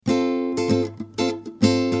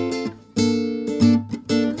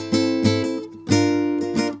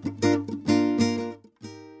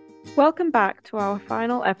Welcome back to our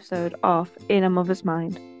final episode of In a Mother's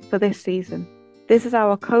Mind for this season. This is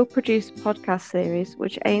our co-produced podcast series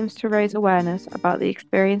which aims to raise awareness about the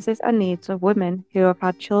experiences and needs of women who have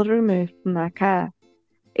had children removed from their care.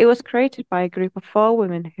 It was created by a group of 4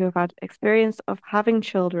 women who have had experience of having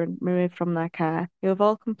children removed from their care who have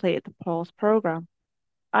all completed the PAUSE programme.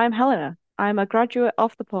 I'm Helena. I'm a graduate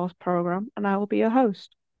of the PAUSE programme and I will be your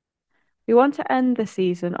host. We want to end the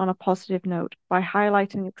season on a positive note by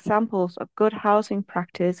highlighting examples of good housing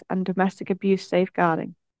practice and domestic abuse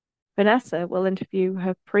safeguarding. Vanessa will interview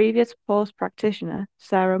her previous PAUSE practitioner,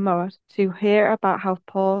 Sarah Mowat, to hear about how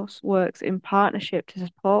PAUSE works in partnership to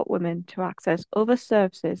support women to access other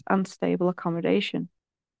services and stable accommodation.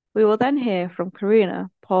 We will then hear from Karina,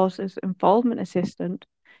 PAUSE's involvement assistant,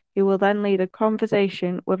 who will then lead a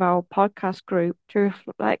conversation with our podcast group to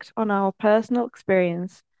reflect on our personal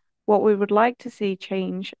experience, what we would like to see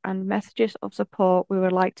change, and messages of support we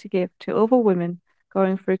would like to give to other women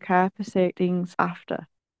going through care proceedings after,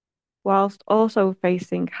 whilst also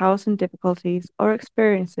facing housing difficulties or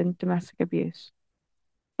experiencing domestic abuse.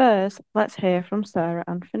 First, let's hear from Sarah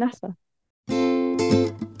and Vanessa.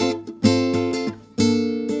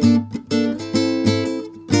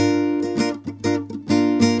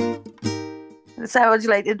 Sarah, would you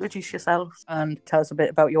like to introduce yourself and tell us a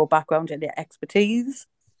bit about your background and your expertise?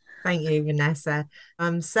 Thank you, Vanessa.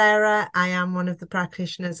 I'm Sarah. I am one of the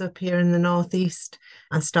practitioners up here in the Northeast.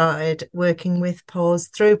 I started working with PAUSE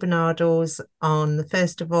through Barnardo's on the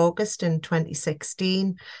 1st of August in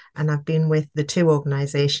 2016, and I've been with the 2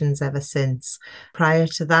 organisations ever since. Prior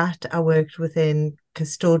to that, I worked within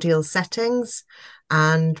custodial settings,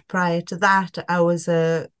 and prior to that, I was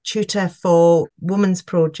a tutor for Women's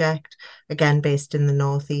Project, again based in the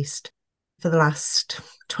Northeast. For the last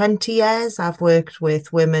 20 years, I've worked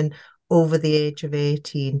with women over the age of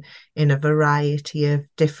 18 in a variety of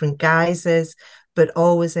different guises, but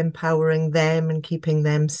always empowering them and keeping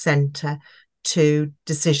them centre to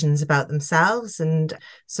decisions about themselves and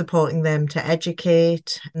supporting them to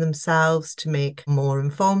educate themselves, to make more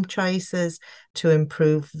informed choices, to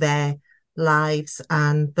improve their lives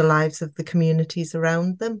and the lives of the communities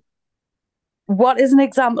around them. What is an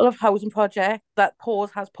example of housing project that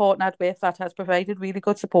PAUSE has partnered with that has provided really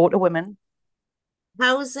good support to women?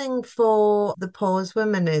 Housing for the PAUSE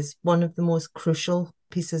women is one of the most crucial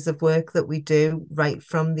pieces of work that we do right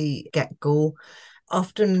from the get-go.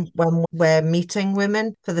 Often when we're meeting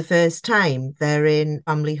women for the first time, they're in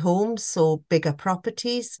family homes, so bigger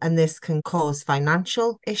properties, and this can cause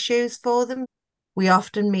financial issues for them. We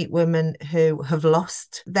often meet women who have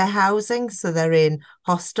lost their housing, so they're in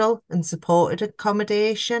hostel and supported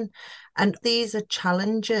accommodation. And these are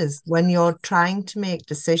challenges when you're trying to make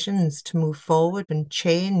decisions to move forward and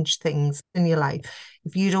change things in your life.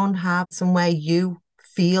 If you don't have somewhere you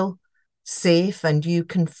feel safe and you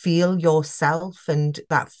can feel yourself and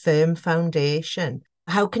that firm foundation,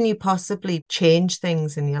 how can you possibly change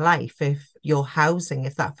things in your life if your housing,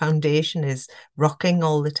 if that foundation is rocking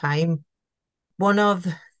all the time? One of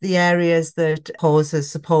the areas that PAUSE has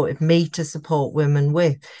supported me to support women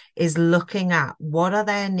with is looking at what are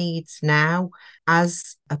their needs now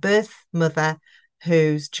as a birth mother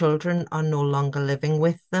whose children are no longer living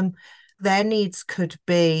with them. Their needs could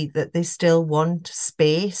be that they still want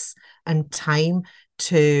space and time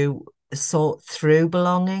to sort through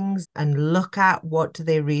belongings and look at what do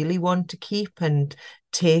they really want to keep and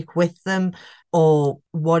take with them, or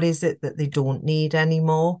what is it that they don't need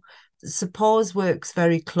anymore. PAUSE works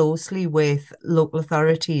very closely with local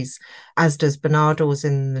authorities, as does Barnardo's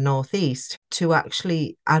in the Northeast, to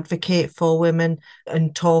actually advocate for women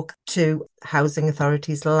and talk to housing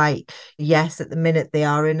authorities like, yes, at the minute they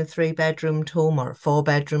are in a 3-bedroomed home or a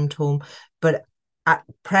 4-bedroomed home, but at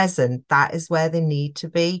present that is where they need to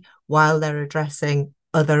be while they're addressing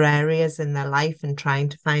other areas in their life and trying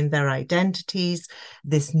to find their identities,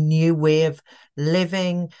 this new way of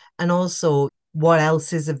living, and also what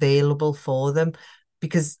else is available for them.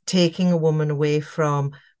 Because taking a woman away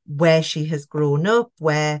from where she has grown up,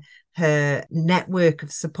 where her network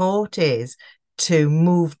of support is, to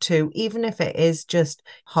move to, even if it is just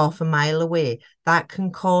half a mile away, that can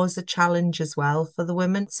cause a challenge as well for the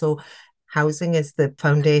women. So housing is the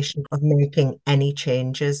foundation of making any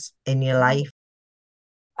changes in your life.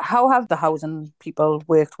 How have the housing people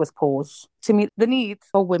worked with PAUSE to meet the needs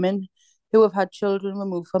for women who have had children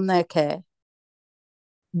removed from their care?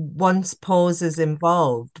 Once PAUSE is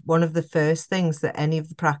involved, one of the first things that any of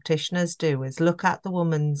the practitioners do is look at the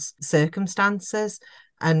woman's circumstances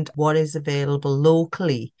and what is available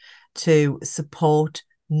locally to support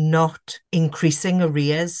not increasing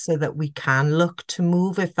arrears so that we can look to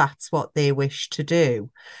move if that's what they wish to do.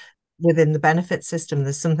 within the benefit system,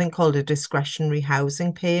 there's something called a discretionary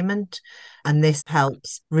housing payment. And this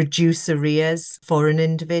helps reduce arrears for an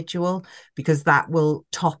individual because that will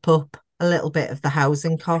top up a little bit of the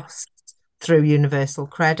housing costs through universal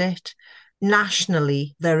credit.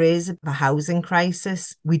 Nationally, there is a housing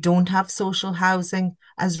crisis. We don't have social housing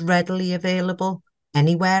as readily available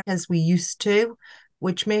anywhere as we used to,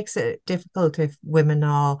 which makes it difficult if women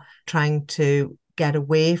are trying to get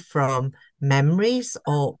away from memories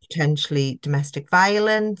or potentially domestic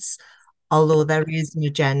violence, although there is an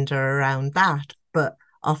agenda around that. But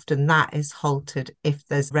often that is halted if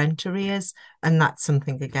there's rent arrears. And that's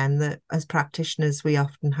something, again, that as practitioners, we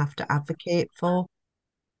often have to advocate for.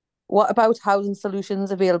 What about housing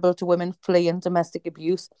solutions available to women fleeing domestic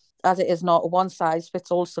abuse, as it is not a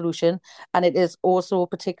one-size-fits-all solution, and it is also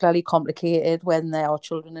particularly complicated when there are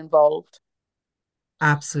children involved?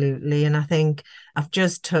 Absolutely. And I think I've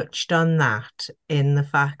just touched on that in the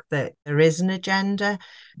fact that there is an agenda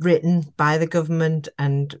written by the government,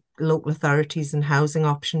 and local authorities and housing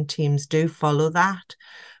option teams do follow that.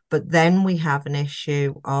 But then we have an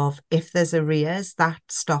issue of if there's arrears, that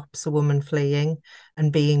stops a woman fleeing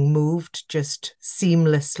and being moved just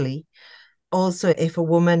seamlessly. Also, if a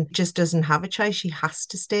woman just doesn't have a choice, she has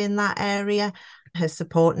to stay in that area. Her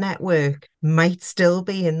support network might still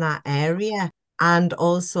be in that area. And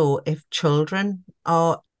also, if children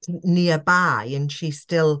are nearby and she's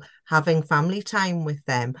still having family time with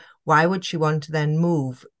them, why would she want to then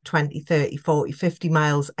move 20, 30, 40, 50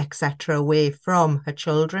 miles, etc., away from her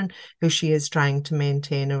children who she is trying to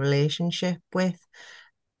maintain a relationship with?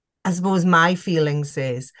 I suppose my feelings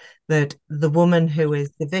is that the woman who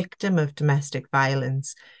is the victim of domestic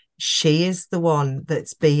violence, she is the one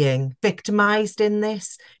that's being victimized in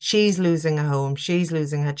this. She's losing her home, she's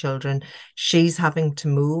losing her children, she's having to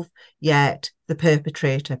move, yet the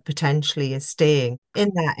perpetrator potentially is staying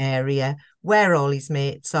in that area where all his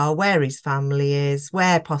mates are, where his family is,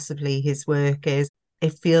 where possibly his work is.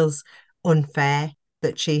 It feels unfair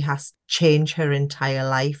that she has to change her entire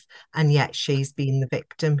life, and yet she's been the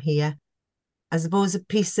victim here. I suppose a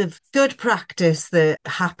piece of good practice that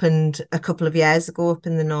happened a couple of years ago up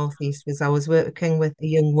in the Northeast was I was working with a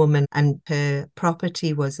young woman, and her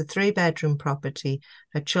property was a 3-bedroom property.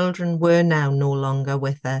 Her children were now no longer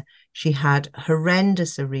with her. She had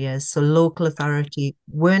horrendous arrears, so local authority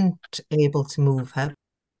weren't able to move her.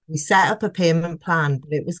 We set up a payment plan,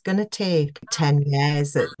 but it was going to take 10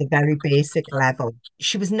 years at the very basic level.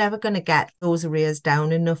 She was never going to get those arrears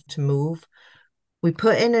down enough to move. We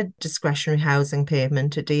put in a discretionary housing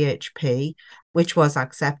payment, a DHP, which was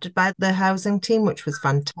accepted by the housing team, which was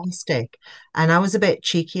fantastic. And I was a bit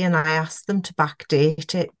cheeky and I asked them to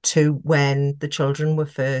backdate it to when the children were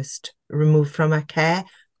first removed from her care,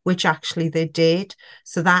 which actually they did.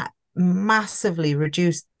 So that massively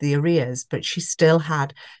reduced the arrears, but she still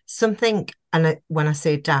had something. And when I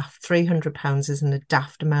say daft, £300 isn't a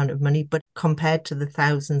daft amount of money, but compared to the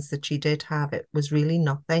thousands that she did have, it was really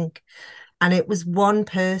nothing. And it was one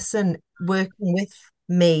person working with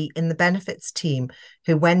me in the benefits team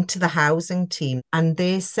who went to the housing team, and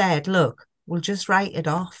they said, look, we'll just write it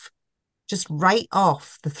off. Just write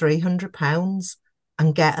off the £300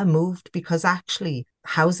 and get her moved, because actually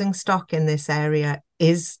housing stock in this area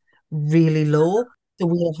is really low. So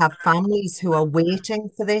we'll have families who are waiting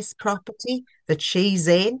for this property that she's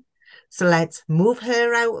in. So let's move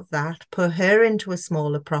her out of that, put her into a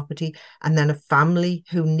smaller property, and then a family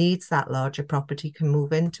who needs that larger property can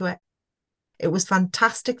move into it. It was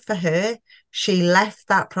fantastic for her. She left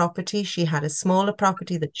that property. She had a smaller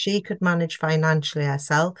property that she could manage financially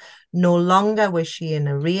herself. No longer was she in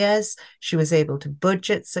arrears. She was able to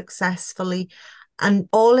budget successfully. And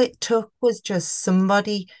all it took was just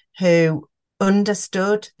somebody who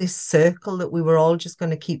understood this circle that we were all just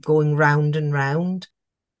going to keep going round and round.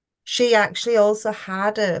 She actually also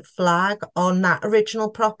had a flag on that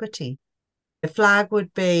original property. The flag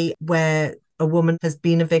would be where a woman has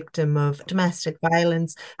been a victim of domestic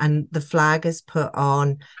violence, and the flag is put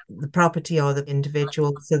on the property or the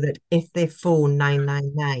individual so that if they phone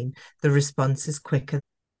 999, the response is quicker.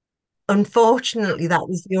 Unfortunately, that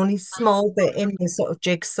was the only small bit in the sort of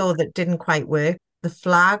jigsaw that didn't quite work. The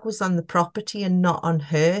flag was on the property and not on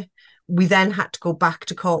her. We then had to go back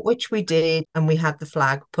to court, which we did, and we had the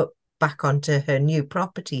flag put back onto her new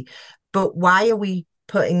property. But why are we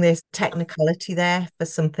putting this technicality there for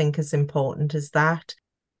something as important as that?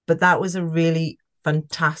 But that was a really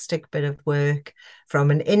fantastic bit of work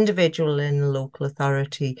from an individual in the local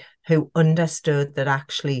authority who understood that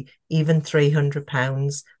actually even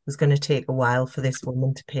 £300 was going to take a while for this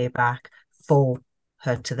woman to pay back for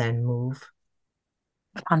her to then move.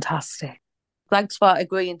 Fantastic. Thanks for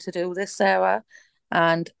agreeing to do this, Sarah,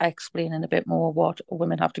 and explaining a bit more what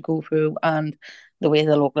women have to go through and the way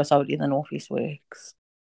the local authority in the North East works.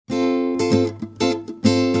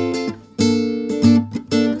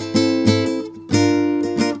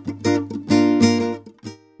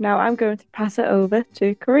 Now I'm going to pass it over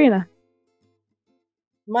to Karina.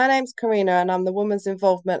 My name's Karina and I'm the Women's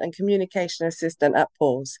Involvement and Communication Assistant at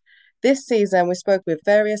PAWS. This season, we spoke with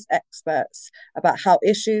various experts about how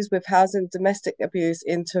issues with housing and domestic abuse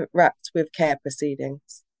interact with care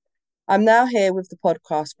proceedings. I'm now here with the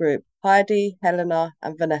podcast group, Heidi, Helena,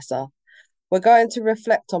 and Vanessa. We're going to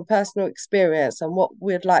reflect on personal experience and what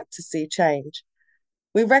we'd like to see change.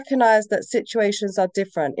 We recognise that situations are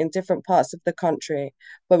different in different parts of the country,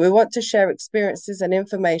 but we want to share experiences and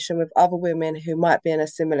information with other women who might be in a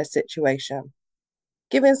similar situation.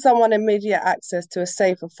 Giving someone immediate access to a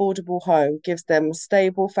safe, affordable home gives them a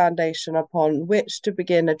stable foundation upon which to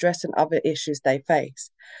begin addressing other issues they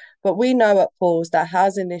face. But we know at PAWS that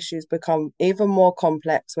housing issues become even more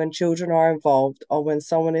complex when children are involved or when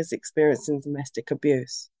someone is experiencing domestic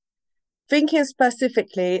abuse. Thinking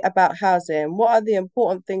specifically about housing, what are the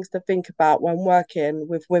important things to think about when working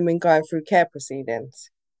with women going through care proceedings?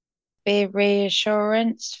 Be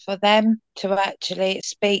reassurance for them to actually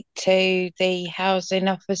speak to the housing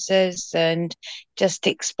officers and just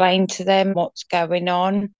explain to them what's going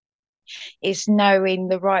on. It's knowing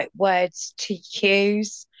the right words to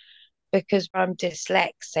use. Because I'm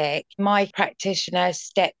dyslexic, my practitioner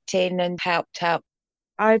stepped in and helped out.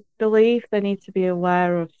 I believe they need to be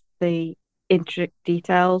aware of the intricate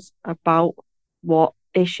details about what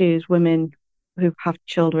issues women who have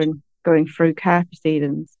children going through care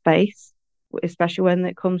proceedings face, especially when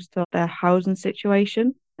it comes to their housing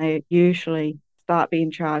situation. They usually start being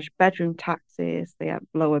charged bedroom taxes, they have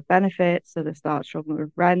lower benefits, so they start struggling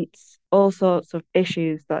with rents, all sorts of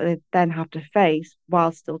issues that they then have to face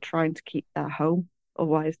while still trying to keep their home.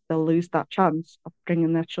 Otherwise, they'll lose that chance of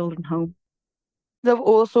bringing their children home. They've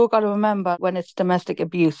also got to remember when it's domestic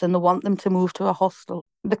abuse and they want them to move to a hostel,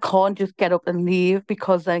 they can't just get up and leave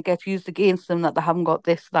because then it gets used against them that they haven't got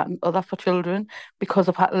this, that, and other for children because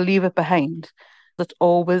they've had to leave it behind. It's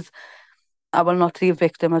always, I will not say a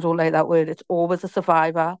victim, I don't like that word, it's always a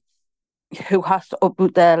survivor who has to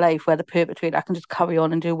uproot their life where the perpetrator can just carry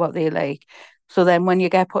on and do what they like. So then when you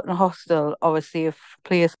get put in a hostel or a safe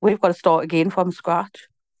place, we've got to start again from scratch.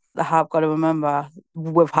 They have got to remember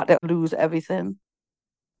we've had to lose everything.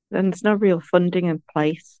 And there's no real funding in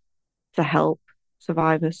place to help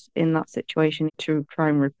survivors in that situation to try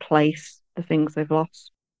and replace the things they've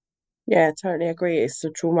lost. Yeah, I totally agree. It's a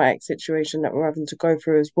traumatic situation that we're having to go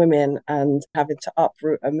through as women, and having to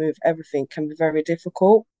uproot and move everything can be very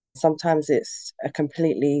difficult. Sometimes it's a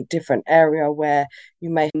completely different area where you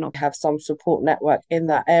may not have some support network in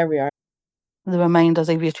that area. The reminders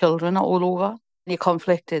of your children are all over. You're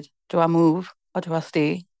conflicted. Do I move or do I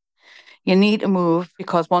stay? You need to move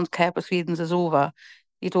because once care proceedings is over,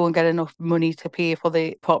 you don't get enough money to pay for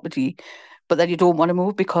the property. But then you don't want to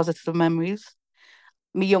move because it's the memories.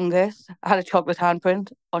 My youngest had a chocolate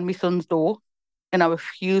handprint on my son's door and I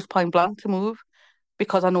refused point blank to move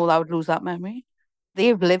because I know that I would lose that memory.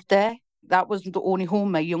 They've lived there. That was the only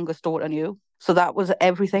home my youngest daughter knew. So that was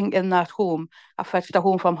everything in that home. I fetched her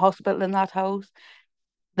home from hospital in that house.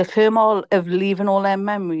 The turmoil of leaving all their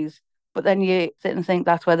memories, but then you sit and think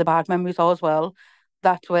that's where the bad memories are as well.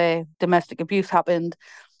 That's where domestic abuse happened.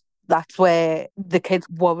 That's where the kids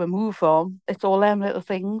were removed from. It's all them little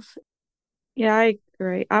things. Yeah, I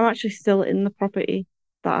agree. I'm actually still in the property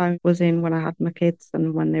that I was in when I had my kids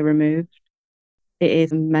and when they were moved. It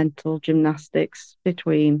is mental gymnastics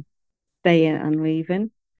between staying and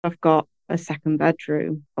leaving. I've got a second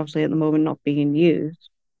bedroom, obviously at the moment not being used.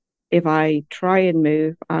 If I try and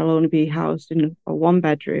move, I'll only be housed in a one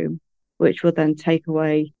bedroom, which will then take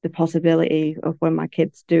away the possibility of when my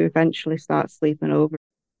kids do eventually start sleeping over.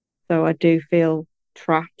 So I do feel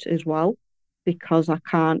trapped as well because I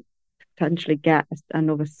can't potentially get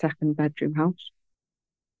another second bedroom house.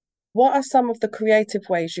 What are some of the creative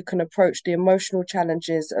ways you can approach the emotional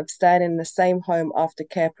challenges of staying in the same home after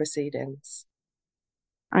care proceedings?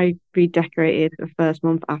 I redecorated the first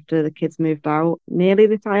month after the kids moved out, nearly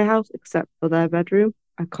the entire house except for their bedroom.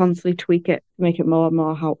 I constantly tweak it to make it more and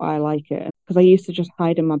more how I like it. Because I used to just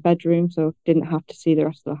hide in my bedroom, so I didn't have to see the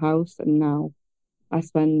rest of the house. And now I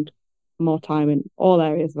spend more time in all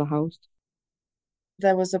areas of the house.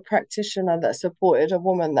 There was a practitioner that supported a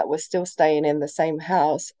woman that was still staying in the same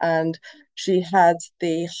house, and she had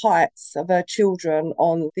the heights of her children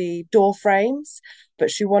on the door frames, but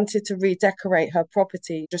she wanted to redecorate her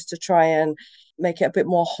property just to try and make it a bit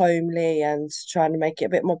more homely and trying to make it a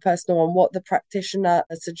bit more personal. And what the practitioner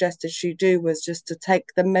suggested she do was just to take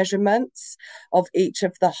the measurements of each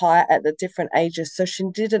of the height at the different ages. So she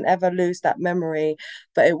didn't ever lose that memory,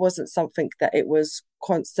 but it wasn't something that it was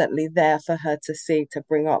constantly there for her to see to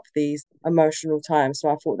bring up these emotional times. So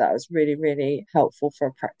I thought that was really, really helpful for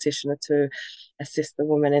a practitioner to assist the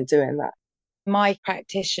woman in doing that. My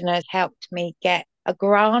practitioner helped me get a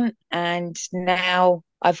grant, and now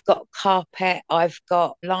I've got carpet, I've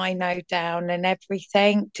got lino down and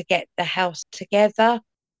everything to get the house together.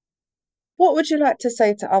 What would you like to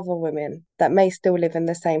say to other women that may still live in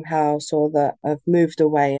the same house or that have moved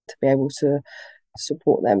away to be able to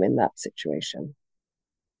support them in that situation?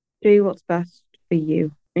 Do what's best for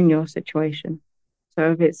you in your situation.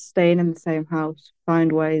 So if it's staying in the same house,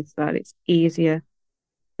 find ways that it's easier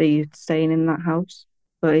for you staying in that house.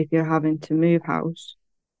 But if you're having to move house,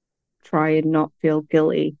 try and not feel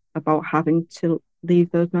guilty about having to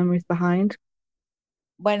leave those memories behind.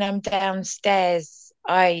 When I'm downstairs,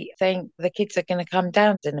 I think the kids are going to come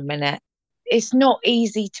down in a minute. It's not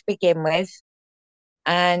easy to begin with,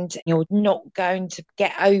 and you're not going to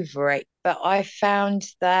get over it. But I found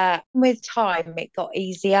that with time, it got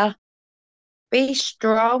easier. Be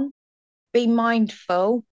strong, be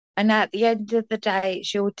mindful, and at the end of the day,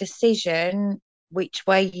 it's your decision which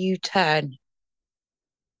way you turn.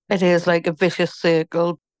 It is like a vicious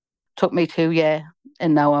circle. Took me 2 years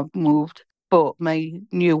and now I've moved. But my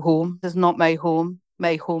new home is not my home.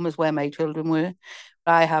 My home is where my children were.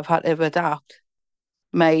 I have had to adapt.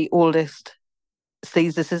 My oldest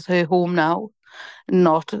sees this as her home now,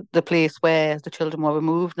 not the place where the children were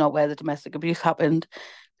removed, not where the domestic abuse happened.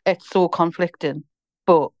 It's so conflicting,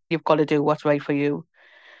 but you've got to do what's right for you.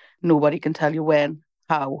 Nobody can tell you when,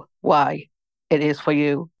 how, why it is for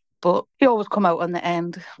you. But you always come out on the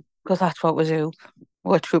end because that's what we do.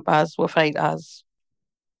 We're troopers, we're fighters.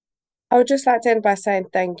 I would just like to end by saying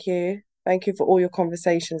thank you. Thank you for all your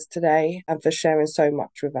conversations today and for sharing so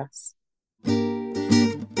much with us.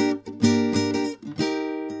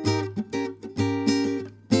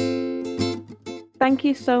 Thank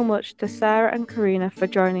you so much to Sarah and Karina for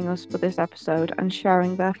joining us for this episode and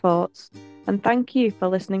sharing their thoughts. And thank you for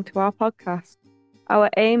listening to our podcast. Our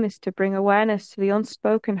aim is to bring awareness to the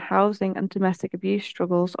unspoken housing and domestic abuse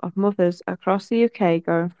struggles of mothers across the UK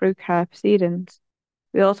going through care proceedings.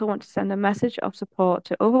 We also want to send a message of support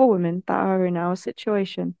to other women that are in our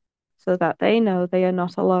situation so that they know they are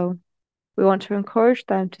not alone. We want to encourage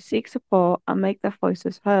them to seek support and make their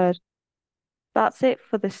voices heard. That's it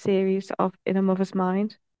for this series of In a Mother's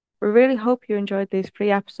Mind. We really hope you enjoyed these 3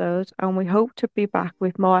 episodes and we hope to be back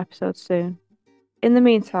with more episodes soon. In the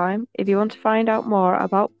meantime, if you want to find out more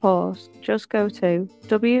about Pause, just go to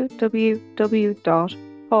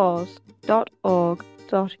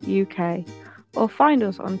www.pause.org.uk or find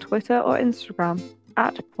us on Twitter or Instagram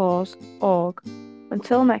 @pause.org.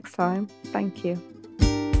 Until next time, thank you.